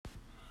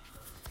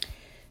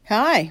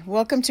Hi,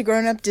 welcome to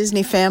Grown Up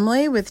Disney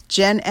Family with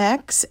Gen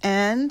X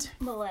and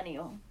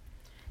Millennial.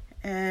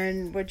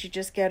 And would you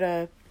just get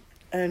an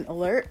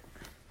alert?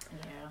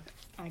 Yeah,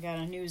 I got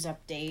a news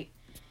update,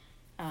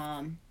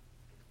 and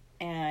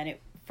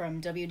from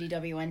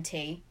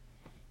WDWNT,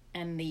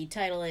 and the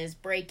title is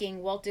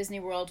 "Breaking: Walt Disney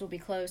World will be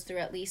closed through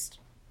at least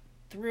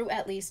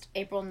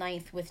April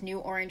 9th with new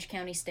Orange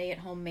County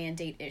stay-at-home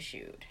mandate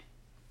issued."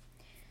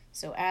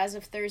 So as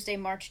of Thursday,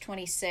 March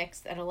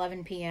 26th at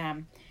 11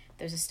 p.m.,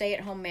 there's a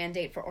stay-at-home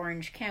mandate for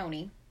Orange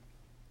County.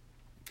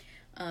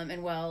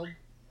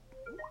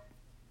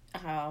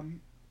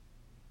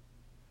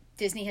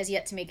 Disney has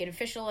yet to make an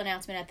official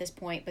announcement at this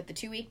point, but the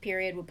 2-week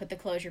period would put the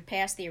closure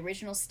past the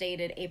original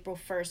stated April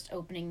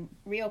 1st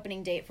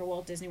reopening date for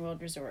Walt Disney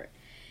World Resort.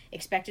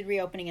 Expected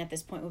reopening at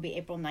this point would be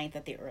April 9th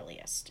at the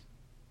earliest.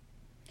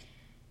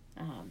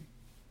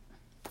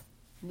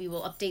 We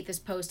will update this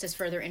post as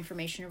further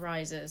information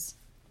arises.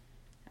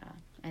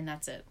 And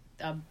that's it.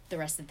 The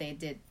rest that they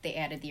did, they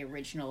added the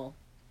original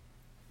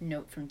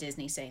note from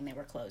Disney saying they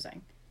were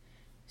closing.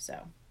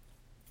 So.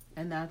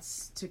 And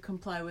that's to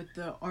comply with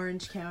the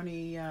Orange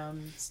County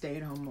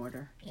stay-at-home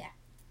order. Yeah.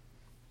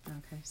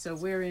 Okay, so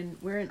we're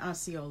in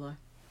Osceola.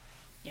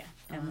 Yeah,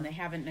 and they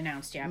haven't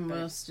announced yet.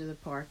 Most of the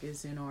park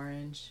is in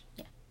Orange.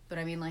 Yeah, but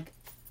I mean, like,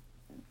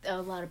 a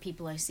lot of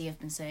people I see have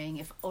been saying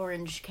if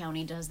Orange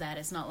County does that,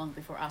 it's not long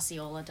before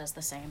Osceola does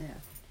the same.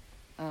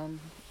 Yeah.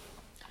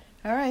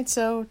 All right,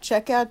 so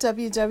check out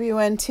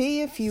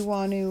WWNT if you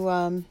want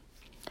to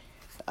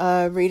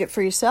read it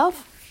for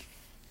yourself.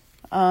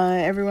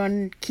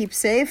 Everyone keep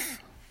safe,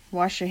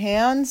 wash your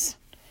hands,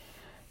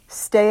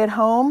 stay at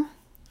home,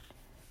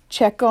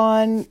 check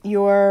on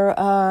your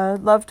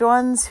loved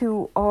ones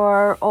who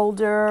are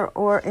older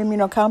or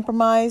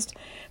immunocompromised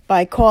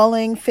by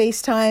calling,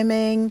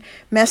 FaceTiming,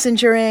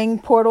 messengering,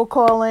 portal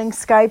calling,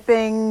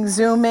 Skyping,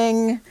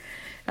 Zooming.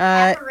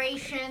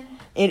 Operation.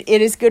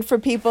 It is good for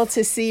people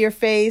to see your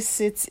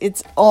face.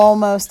 It's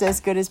almost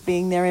as good as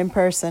being there in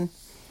person.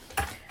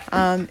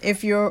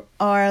 If you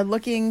are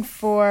looking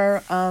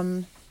for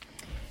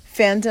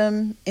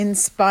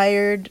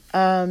fandom-inspired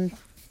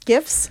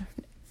gifts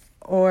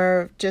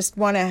or just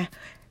want to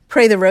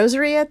pray the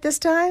rosary at this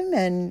time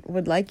and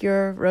would like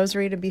your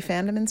rosary to be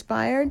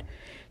fandom-inspired,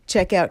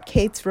 check out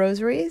Kate's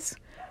Rosaries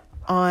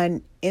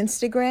on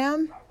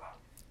Instagram,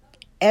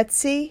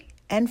 Etsy,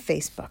 and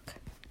Facebook.